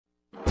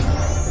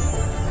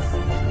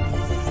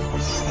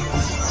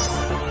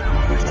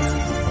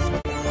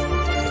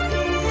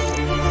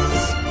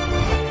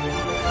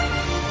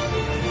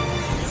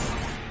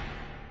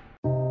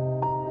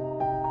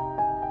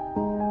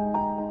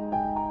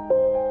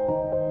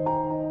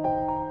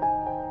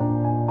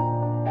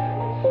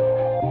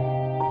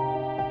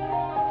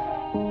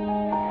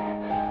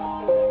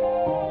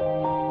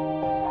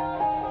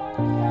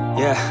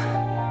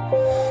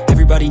Yeah.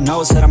 Everybody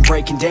knows that I'm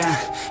breaking down.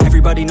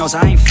 Everybody knows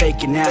I ain't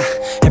faking now.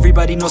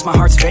 Everybody knows my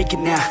heart's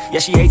vacant now. Yeah,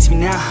 she hates me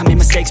now, I made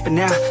mistakes, but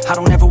now I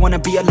don't ever wanna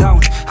be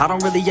alone. I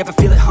don't really ever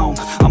feel at home.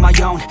 On my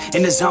own,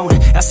 in the zone,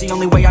 that's the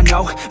only way I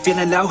know.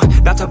 Feeling low,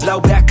 about to blow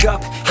back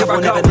up. I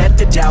won't ever let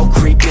the doubt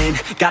creep in.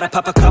 Gotta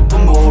pop a couple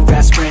more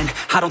aspirin.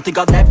 I don't think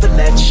I'll ever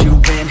let you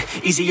in.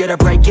 Easier to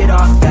break it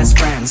off best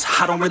friends.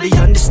 I don't really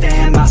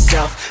understand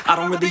myself. I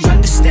don't really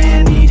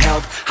understand, need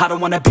help. I don't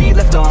wanna be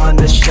left on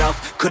the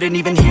shelf. Couldn't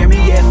even hear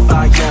me if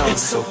I yelled.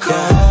 It's so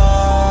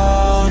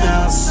cold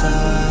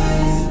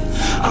outside,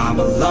 I'm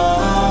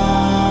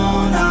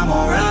alone, I'm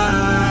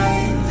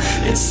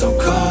alright. It's so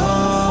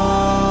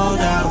cold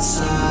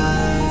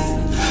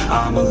outside,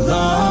 I'm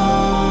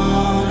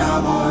alone,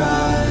 I'm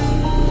alright.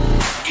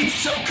 It's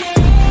so cold.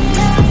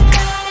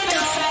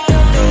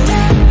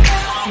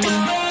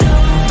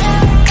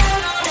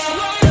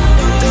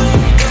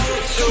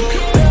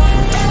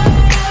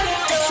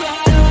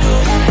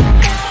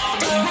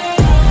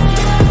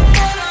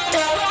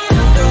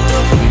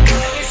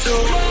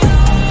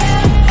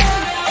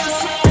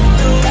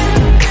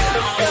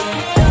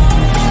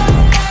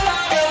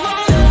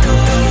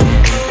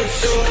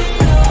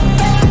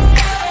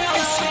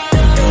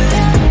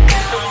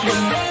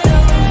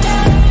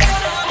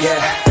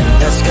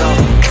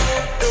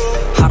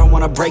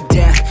 Break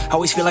down,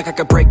 always feel like I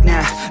could break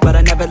now, but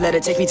I never let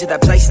it take me to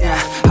that place now.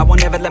 I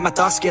won't ever let my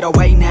thoughts get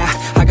away now.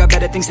 I got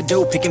better things to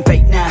do, picking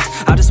fate now.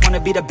 I just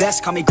wanna be the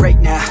best, call me great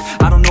now.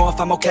 I don't know if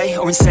I'm okay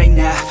or insane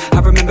now.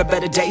 I remember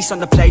better days on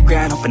the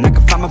playground, hoping I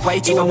can find my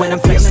way even when I'm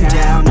feeling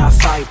down. I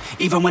fight,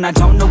 even when I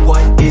don't know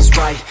what is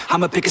right.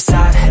 I'ma pick a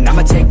side, and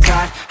I'ma take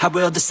pride. I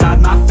will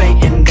decide my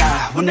fate and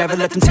I will never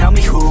let them tell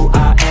me who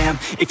I am.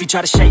 If you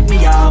try to shake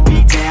me, I'll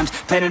be damned.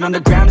 Planet on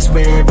the ground is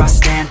where I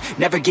stand.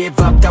 Never give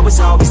up, that was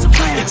always the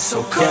plan. It's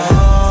so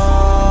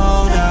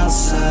cold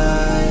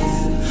outside,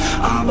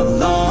 I'm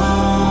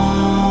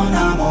alone,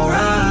 I'm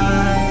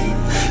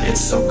alright.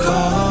 It's so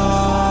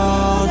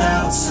cold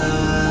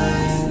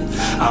outside,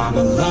 I'm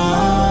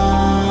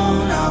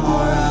alone, I'm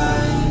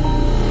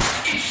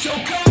alright. It's so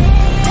cold.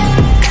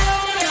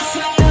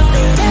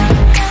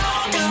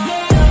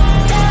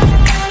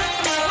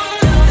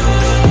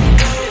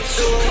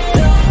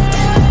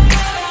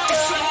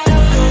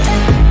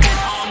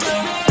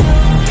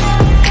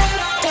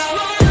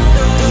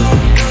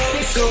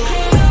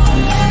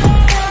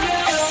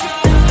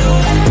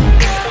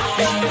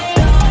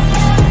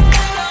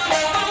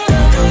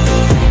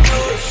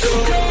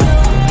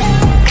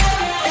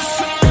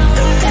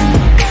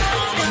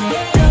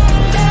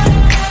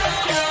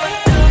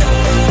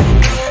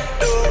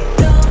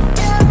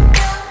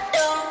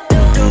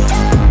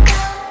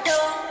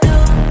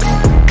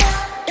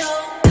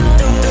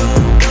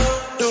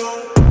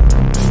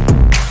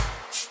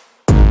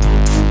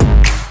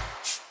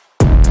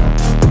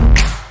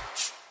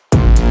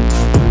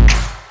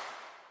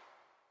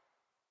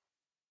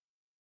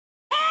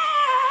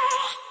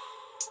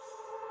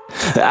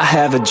 I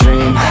have a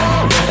dream,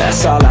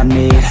 that's all I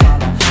need.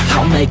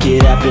 I'll make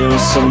it happen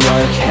with some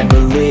work and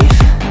belief.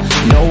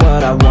 Know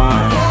what I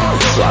want,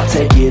 so I'll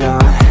take it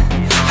on.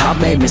 I've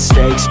made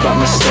mistakes, but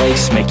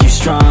mistakes make you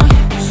strong.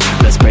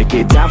 Let's break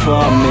it down for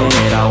a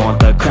minute. I want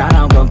the crown,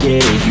 I'm gon'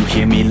 get it. You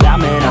hear me loud,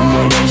 man, I'm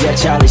winning. Yeah,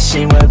 Charlie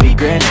Sheen will be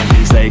grinning.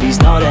 These ladies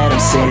know that I'm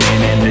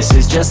sinning, and this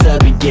is just the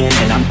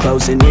beginning. I'm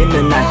closing in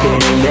the ninth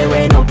inning, there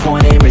ain't no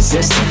point in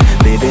resisting.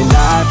 Living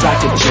life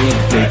like a dream,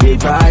 live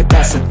it right,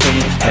 that's the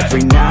thing.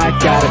 Every night,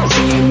 got a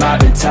team, I've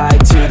been tied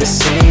to the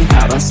scene.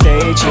 Out on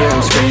stage, here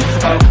I'm scream,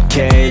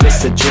 okay,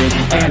 it's a dream.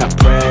 And I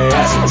pray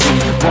as a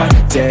team, one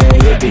day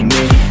it'll be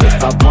me.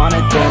 If I want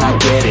it, then I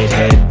get it.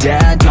 Head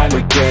down, don't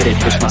regret it.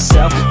 Push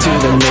myself to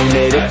the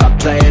limit. If I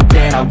play it,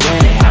 then I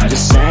win it. I'm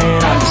just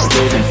saying, I'm just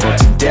living for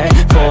today,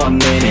 for a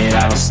minute.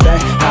 I don't stay,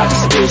 I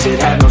just visit,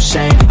 have no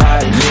shame, I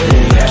admit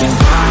it. Looking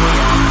right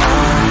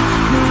at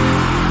me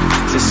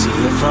to see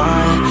if I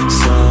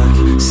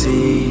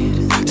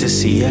succeed, to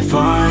see if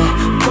I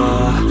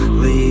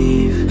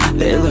believe.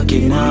 They're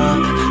looking up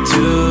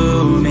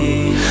to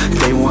me.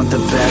 They want the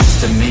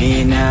best of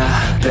me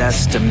now,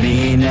 best of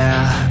me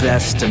now,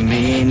 best of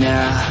me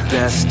now,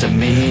 best of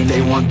me.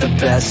 They want the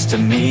best of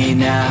me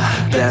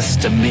now,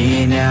 best of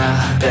me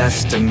now,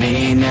 best of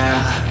me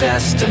now,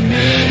 best of me.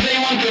 They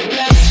want the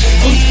best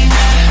of me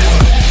now.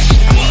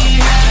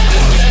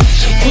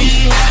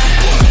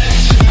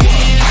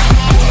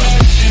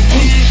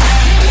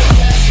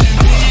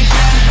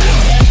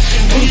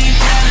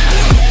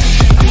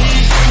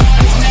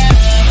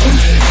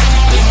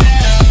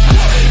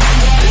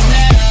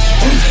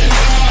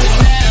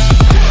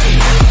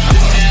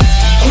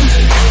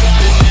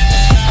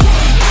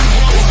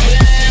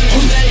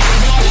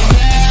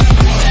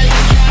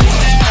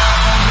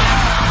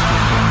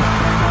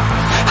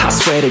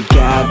 Swear to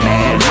God,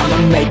 man,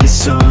 I'ma make it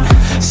soon.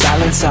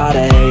 Silence all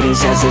the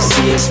haters as they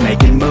see us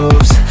making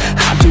moves.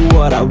 I do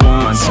what I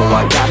want, so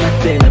I got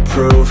nothing to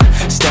prove.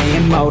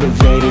 Staying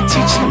motivated,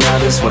 teaching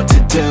others what to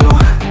do.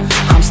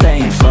 I'm I'm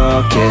staying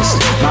focused,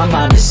 my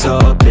mind is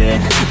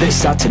open. They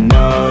start to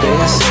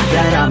notice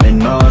that I'm in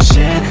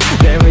motion.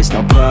 There is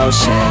no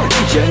potion,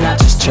 you're not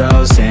just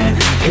chosen.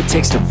 It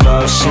takes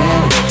devotion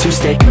to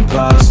stay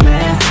composed,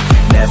 man.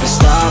 Never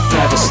stop,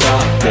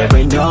 there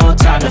ain't no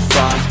time to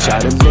fall. Try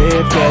to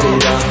live, get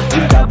it up,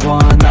 you got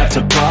one life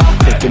to ball.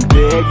 Thinking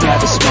big,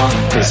 never small,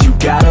 cause you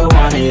gotta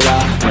want it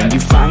all. When you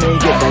finally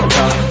get that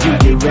call, you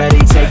get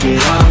ready, take it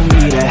on.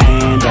 Need a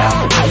hand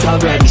out, I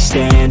already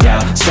stand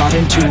out.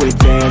 Starting to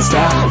advance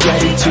now,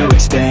 ready to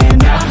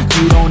expand now.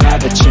 You don't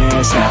have a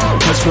chance now,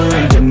 cause we're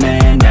in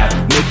demand now.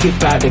 Make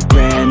it by the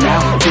grand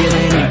now,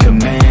 feeling in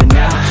command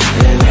now.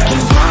 They're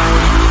looking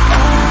right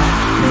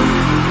at me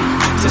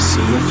to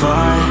see if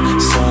I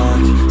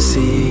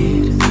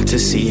succeed, to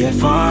see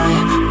if I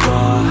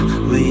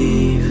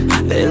believe.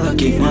 They're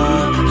looking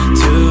up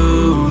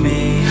to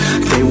me.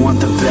 They want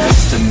the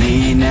best of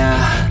me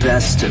now,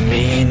 best of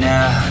me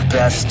now,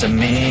 best of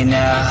me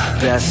now,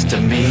 best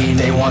of me.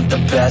 They want the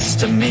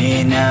best of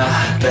me now,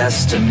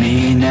 best of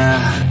me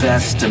now,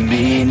 best of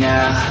me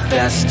now,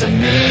 best of me.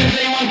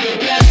 They want the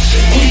best.